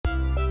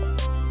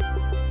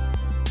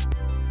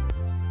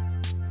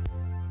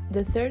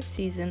The third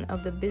season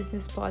of the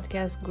business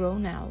podcast Grow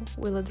Now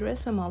will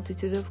address a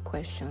multitude of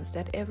questions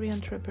that every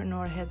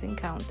entrepreneur has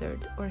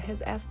encountered or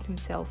has asked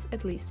himself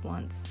at least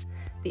once.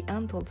 The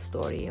untold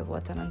story of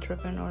what an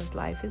entrepreneur's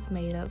life is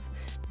made of,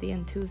 the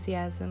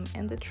enthusiasm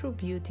and the true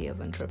beauty of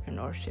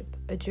entrepreneurship,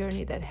 a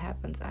journey that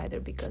happens either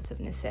because of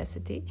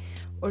necessity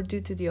or due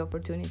to the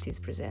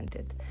opportunities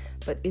presented.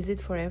 But is it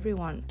for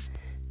everyone?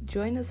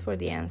 Join us for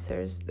the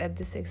answers that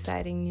this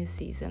exciting new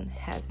season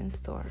has in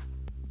store.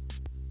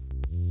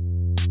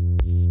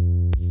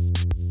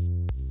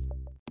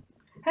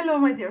 Hello,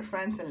 my dear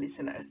friends and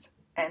listeners.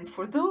 And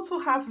for those who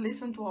have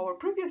listened to our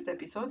previous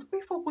episode,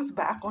 we focus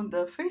back on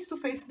the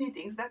face-to-face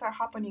meetings that are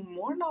happening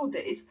more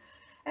nowadays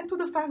and to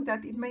the fact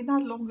that it may no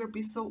longer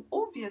be so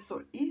obvious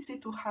or easy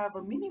to have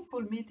a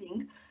meaningful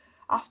meeting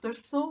after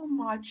so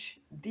much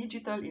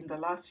digital in the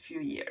last few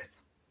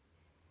years.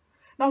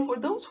 Now, for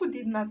those who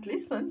did not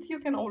listen, you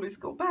can always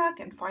go back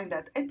and find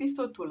that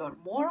episode to learn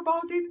more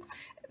about it.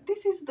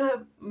 This is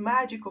the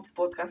magic of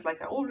podcasts,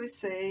 like I always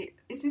say,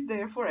 it is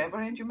there forever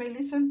and you may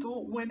listen to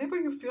whenever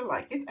you feel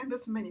like it and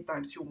as many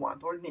times you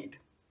want or need.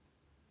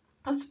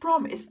 As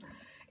promised,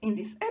 in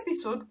this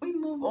episode, we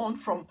move on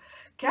from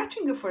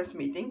catching a first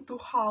meeting to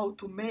how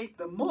to make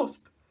the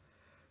most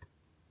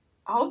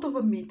out of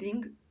a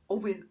meeting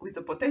with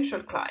a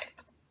potential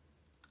client.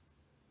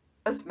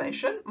 As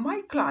mentioned,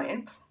 my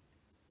client,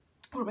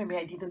 or maybe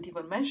I didn't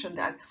even mention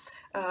that,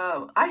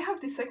 I have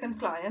the second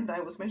client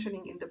I was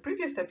mentioning in the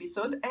previous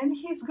episode, and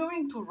he's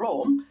going to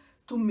Rome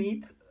to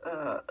meet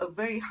a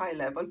very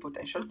high-level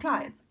potential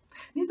client.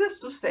 Needless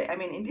to say, I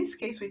mean, in this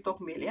case, we talk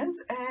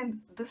millions,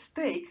 and the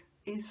stake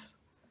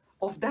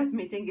of that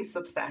meeting is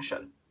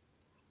substantial,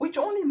 which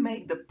only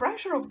make the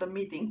pressure of the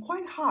meeting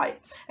quite high.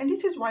 And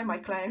this is why my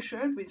client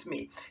shared with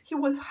me. He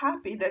was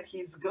happy that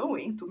he's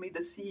going to meet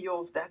the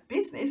CEO of that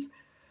business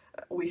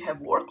we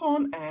have work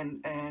on,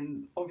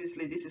 and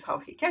obviously this is how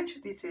he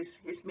catches this is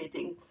his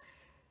meeting.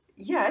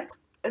 Yet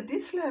at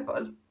this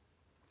level,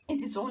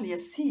 it is only a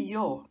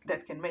CEO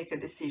that can make a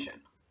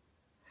decision.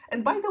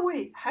 And by the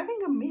way,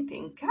 catching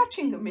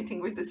a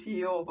meeting with the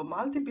CEO of a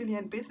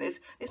multi-billion business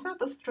is not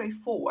as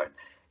straightforward.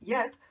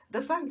 Yet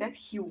the fact that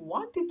he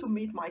wanted to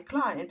meet my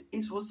client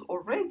was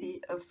already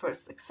a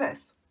first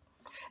success.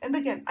 And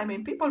again, I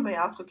mean, people may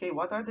ask, okay,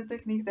 what are the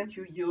techniques that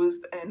you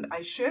used? And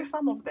I share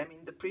some of them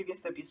in the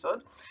previous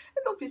episode.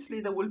 And obviously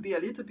there will be a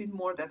little bit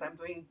more that I'm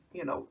doing,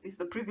 it's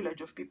the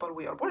privilege of people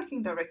we are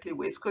working directly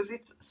with, because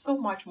it's so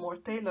much more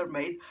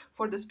tailor-made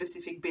for the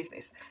specific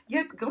business.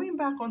 Yet going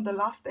back on the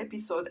last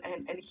episode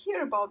and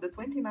hear about the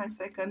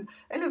 29-second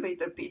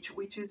elevator pitch,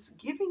 which is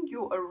giving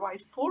you a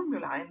right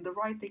formula and the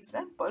right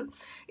example,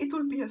 it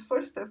will be a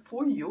first step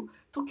for you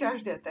to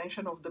catch the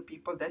attention of the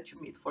people that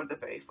you meet for the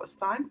very first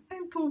time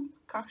and to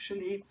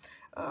actually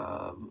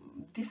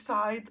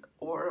decide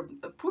or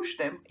push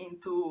them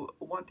into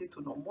wanting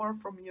to know more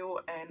from you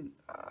and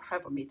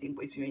have a meeting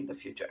with you in the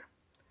future.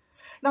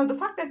 Now, the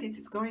fact that it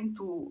is going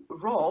to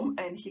Rome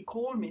and he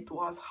called me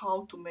to ask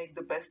how to make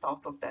the best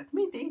out of that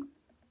meeting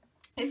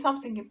is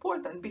something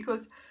important,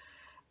 because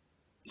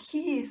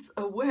he is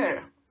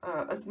aware,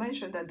 as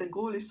mentioned, that the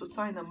goal is to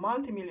sign a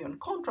multi-million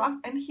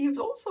contract, and he is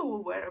also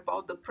aware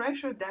about the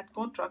pressure that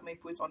contract may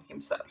put on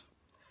himself.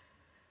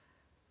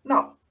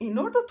 Now, in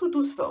order to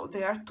do so,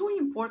 there are two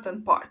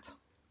important parts.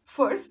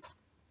 First,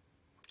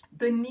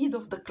 the need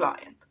of the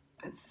client,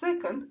 and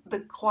second, the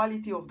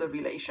quality of the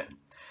relation.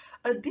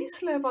 At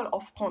this level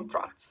of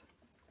contracts,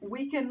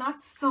 we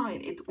cannot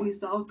sign it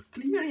without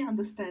clearly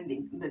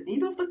understanding the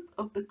need of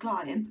the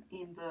client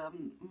in the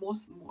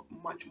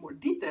much more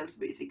details,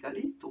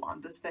 basically, to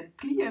understand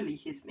clearly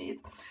his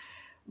needs.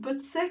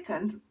 But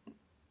second,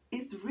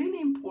 it's really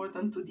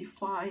important to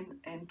define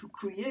and to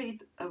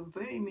create a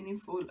very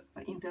meaningful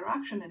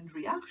interaction and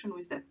reaction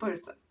with that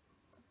person.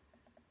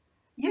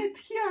 Yet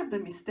here are the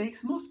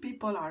mistakes most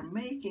people are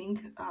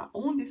making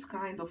on this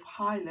kind of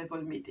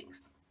high-level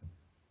meetings.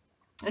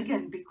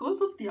 Again,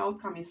 because of the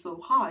outcome is so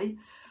high,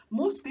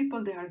 most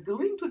people, they are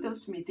going to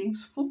those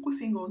meetings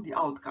focusing on the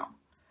outcome.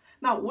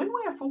 Now, when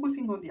we are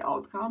focusing on the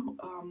outcome,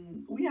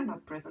 we are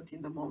not present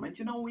in the moment.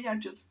 We are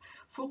just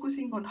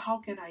focusing on how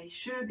can I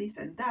share this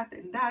and that,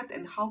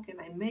 and how can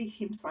I make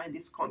him sign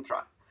this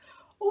contract.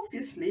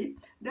 Obviously,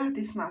 that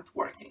is not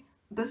working.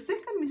 The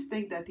second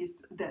mistake that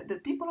the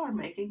people are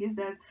making is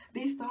that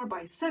they start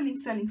by selling,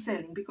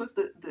 because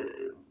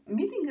the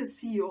meeting a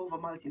CEO of a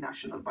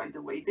multinational, by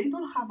the way, they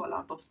don't have a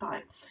lot of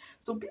time.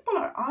 So people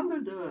are under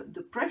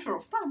the pressure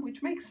of time,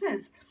 which makes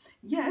sense.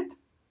 Yet,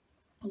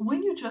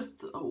 when you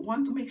just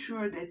want to make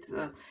sure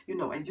that,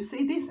 and you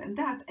say this and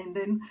that, and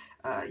then,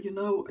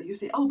 you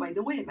say, oh, by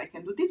the way, and I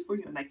can do this for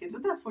you, and I can do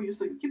that for you.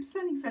 So you keep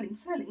selling.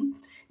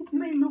 It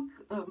may look,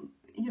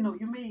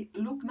 you may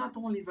look not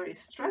only very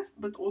stressed,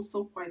 but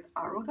also quite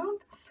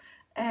arrogant.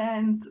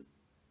 And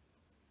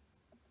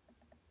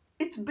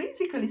it's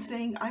basically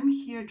saying, I'm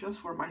here just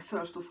for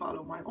myself to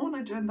follow my own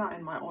agenda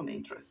and my own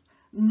interests.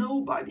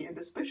 Nobody, and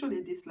especially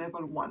at this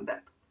level, want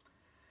that.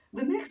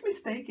 The next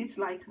mistake is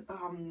like,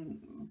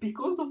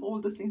 because of all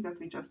the things that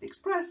we just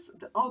expressed,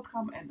 the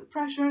outcome and the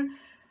pressure,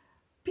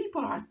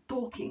 people are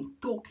talking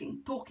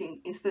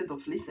instead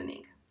of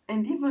listening,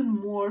 and even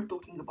more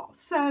talking about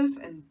self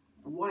and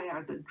why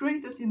are the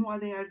greatest in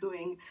what they are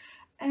doing,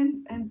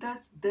 and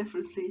that's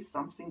definitely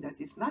something that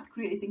is not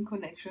creating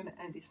connection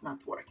and is not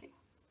working.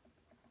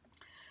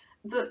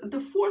 The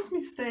fourth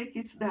mistake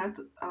is that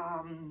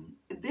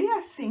they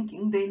are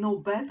thinking they know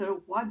better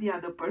what the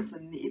other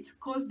person needs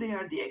because they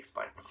are the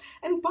expert.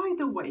 And by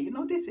the way,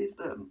 this is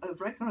a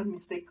recurrent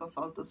mistake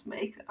consultants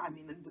make, I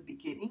mean, in the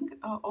beginning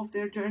of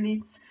their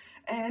journey.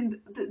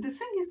 And the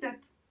thing is that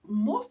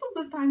most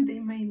of the time they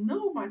may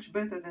know much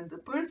better than the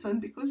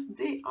person because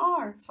they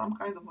are some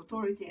kind of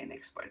authority and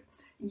expert.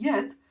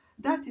 Yet,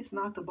 that is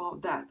not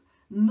about that.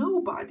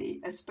 Nobody,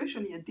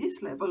 especially at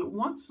this level,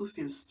 wants to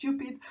feel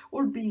stupid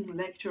or being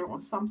lectured on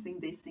something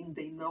they think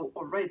they know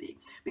already,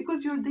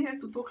 because you're there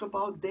to talk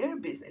about their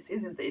business,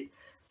 isn't it?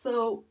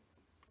 So,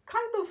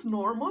 kind of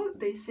normal,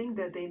 they think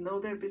that they know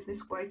their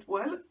business quite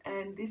well,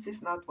 and this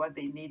is not what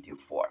they need you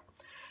for.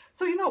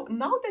 So,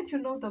 now that you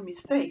know the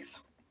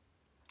mistakes,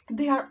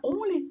 there are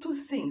only two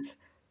things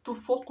to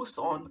focus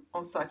on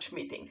such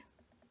meeting.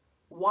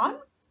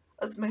 One,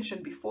 as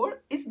mentioned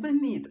before, is the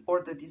need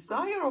or the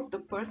desire of the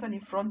person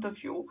in front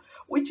of you,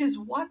 which is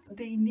what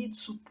they need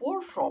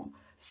support from.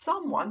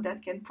 Someone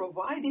that can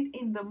provide it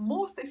in the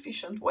most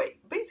efficient way.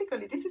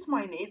 Basically, this is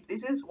my need.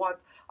 This is what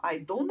I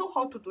don't know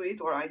how to do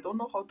it, or I don't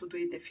know how to do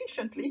it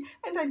efficiently,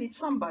 and I need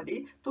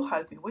somebody to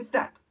help me with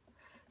that.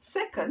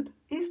 Second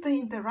is the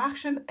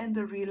interaction and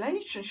the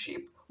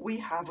relationship we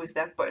have with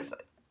that person.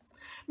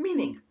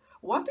 Meaning,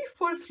 what we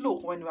first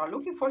look when we are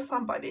looking for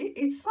somebody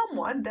is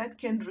someone that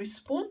can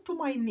respond to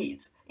my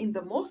needs in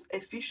the most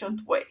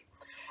efficient way.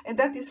 And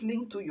that is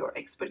linked to your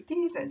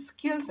expertise and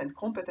skills and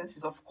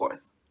competencies, of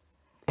course.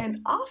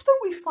 And after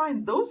we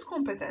find those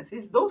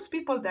competencies, those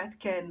people that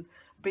can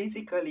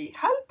basically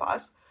help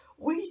us,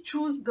 we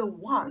choose the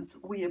ones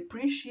we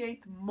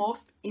appreciate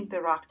most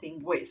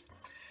interacting with,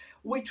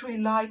 which we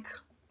like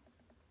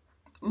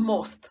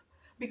most,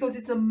 because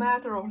it's a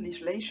matter of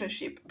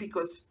relationship,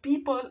 because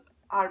people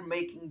are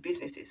making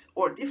businesses,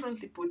 or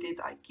differently put it,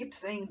 I keep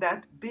saying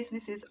that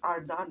businesses are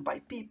done by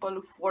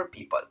people for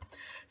people.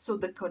 So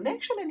the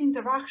connection and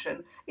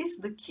interaction is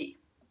the key.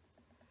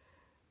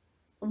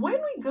 When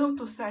we go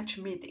to such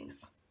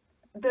meetings,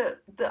 the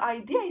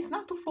idea is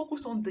not to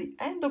focus on the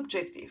end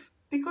objective,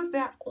 because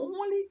there are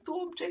only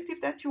two objectives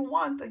that you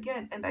want,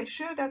 again, and I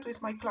share that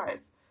with my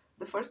clients.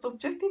 The first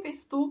objective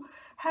is to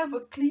have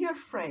a clear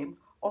frame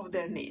of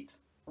their needs.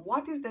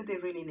 What is that they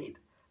really need?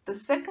 The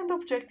second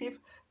objective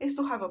is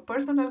to have a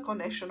personal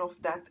connection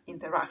of that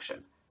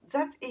interaction.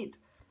 That's it.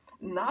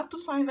 Not to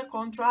sign a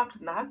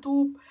contract, not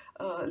to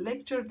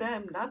lecture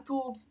them, not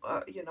to,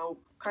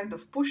 kind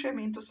of push them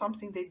into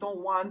something they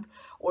don't want,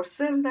 or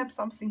sell them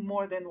something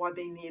more than what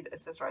they need,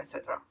 etc.,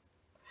 etc.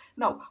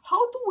 Now,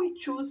 how do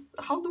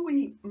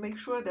we make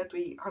sure that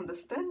we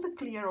understand the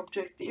clear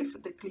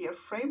objective, the clear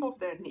frame of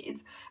their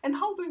needs, and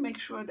how do we make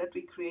sure that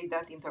we create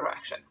that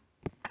interaction?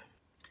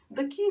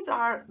 The keys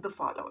are the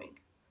following.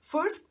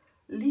 First,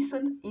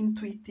 listen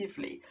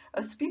intuitively,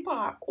 as people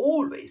are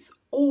always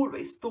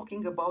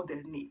talking about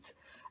their needs.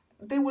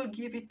 They will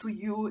give it to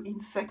you in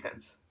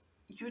seconds.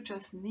 You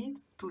just need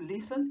to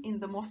listen in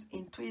the most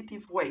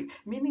intuitive way,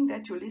 meaning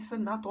that you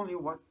listen not only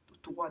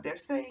to what they're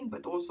saying,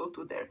 but also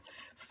to their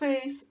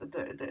face,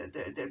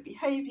 their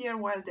behavior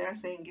while they're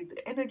saying it,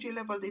 the energy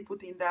level they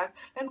put in that,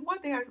 and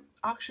what they are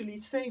actually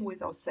saying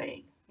without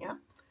saying. Yeah.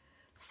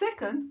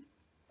 Second,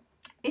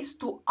 is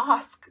to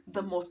ask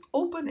the most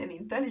open and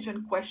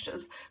intelligent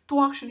questions,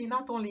 to actually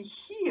not only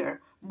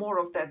hear more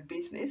of that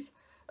business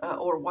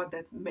or what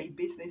that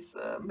business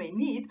may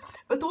need,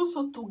 but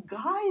also to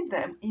guide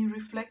them in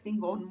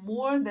reflecting on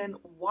more than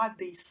what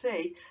they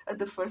say at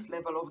the first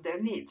level of their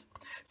needs.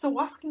 So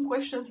asking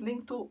questions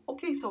linked to,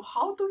 okay, so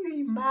how do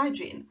you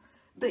imagine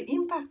the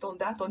impact on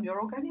that on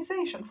your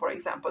organization, for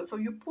example? So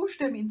you push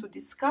them into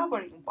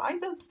discovering by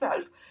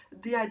themselves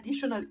the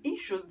additional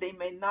issues they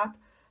may not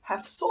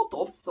have thought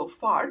of so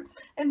far,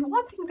 and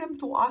wanting them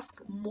to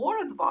ask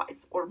more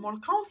advice or more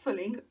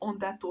counseling on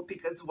that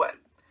topic as well.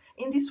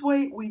 In this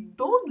way, we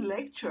don't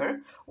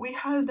lecture, we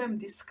help them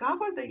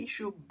discover the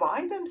issue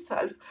by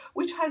themselves,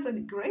 which has a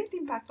great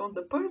impact on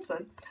the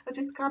person as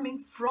it's coming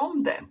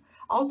from them,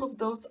 out of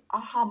those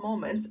aha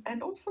moments.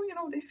 And also,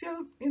 they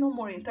feel,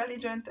 more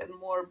intelligent and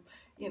more,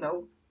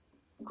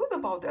 good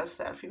about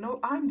themselves.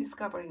 I'm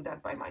discovering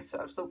that by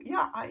myself. So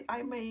yeah,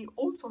 I may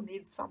also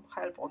need some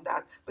help on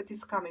that, but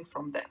it's coming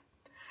from them.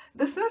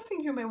 The third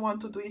thing you may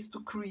want to do is to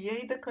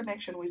create a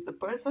connection with the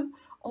person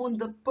on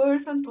the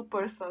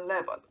person-to-person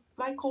level.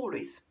 Like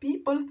always,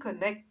 people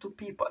connect to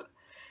people,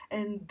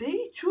 and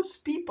they choose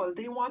people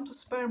they want to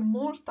spend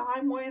more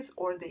time with,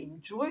 or they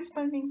enjoy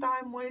spending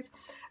time with,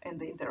 and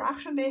the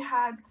interaction they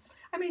had.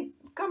 I mean,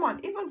 come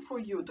on, even for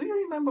you, do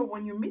you remember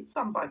when you meet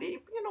somebody,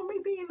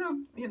 maybe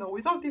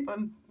without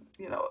even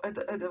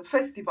at a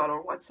festival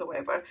or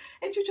whatsoever,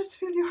 and you just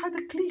feel you had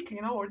a click,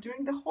 or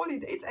during the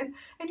holidays,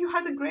 and you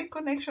had a great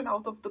connection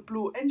out of the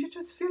blue, and you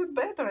just feel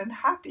better and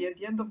happy at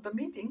the end of the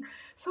meeting.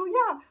 So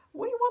yeah,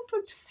 we want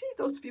to see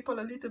those people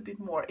a little bit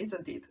more,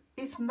 isn't it?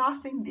 It's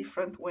nothing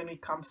different when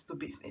it comes to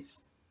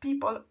business.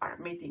 People are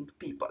meeting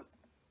people.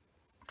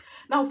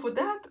 Now, for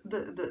that,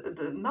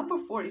 the number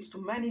 4 is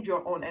to manage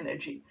your own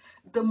energy.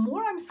 The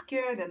more I'm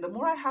scared and the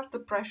more I have the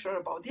pressure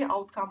about the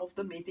outcome of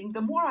the meeting,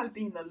 the more I'll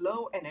be in a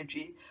low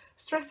energy,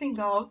 stressing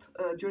out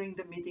during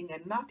the meeting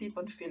and not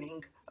even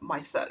feeling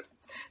myself.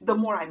 The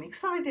more I'm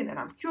excited and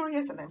I'm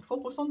curious and I'm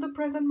focused on the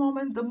present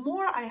moment, the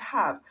more I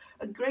have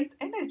a great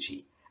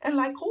energy. And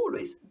like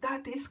always,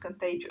 that is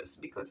contagious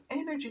because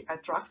energy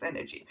attracts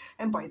energy.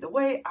 And by the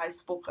way, I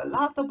spoke a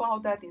lot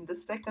about that in the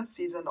second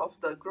season of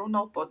the Grow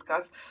Now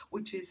podcast,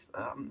 which is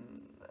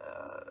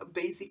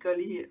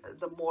basically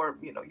the more,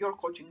 your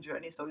coaching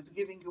journey. So it's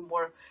giving you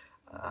more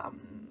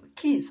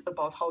keys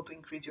about how to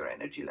increase your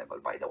energy level,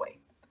 by the way.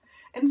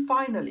 And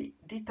finally,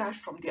 detach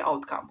from the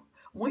outcome.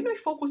 When we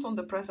focus on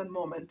the present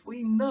moment,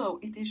 we know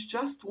it is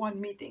just one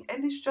meeting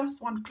and it's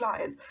just one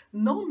client,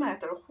 no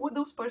matter who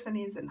those person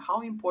is and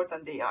how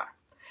important they are.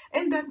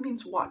 And that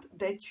means what?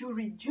 That you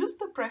reduce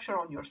the pressure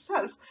on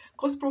yourself,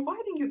 because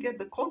providing you get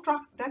the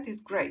contract, that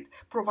is great.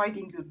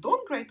 Providing you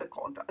don't get the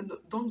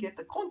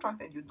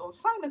contract and you don't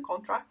sign a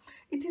contract,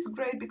 it is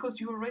great because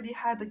you already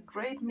had a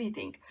great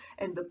meeting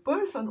and the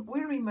person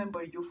will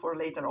remember you for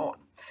later on.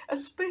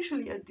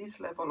 Especially at this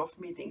level of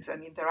meetings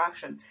and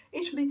interaction,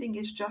 each meeting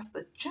is just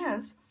a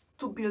chance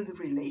to build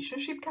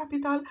relationship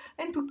capital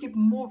and to keep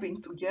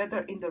moving together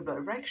in the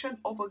direction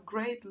of a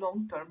great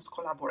long-term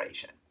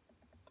collaboration.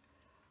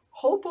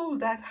 Hope all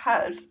that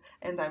helps,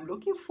 and I'm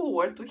looking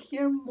forward to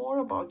hear more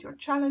about your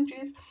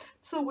challenges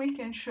so we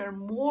can share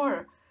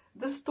more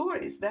the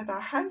stories that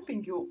are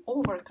helping you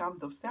overcome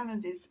those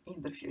challenges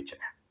in the future.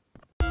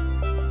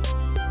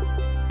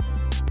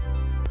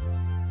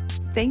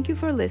 Thank you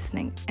for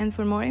listening, and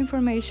for more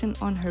information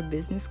on her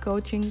business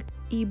coaching,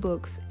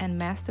 ebooks, and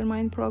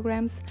mastermind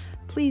programs,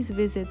 please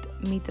visit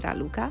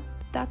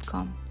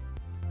mitraluka.com.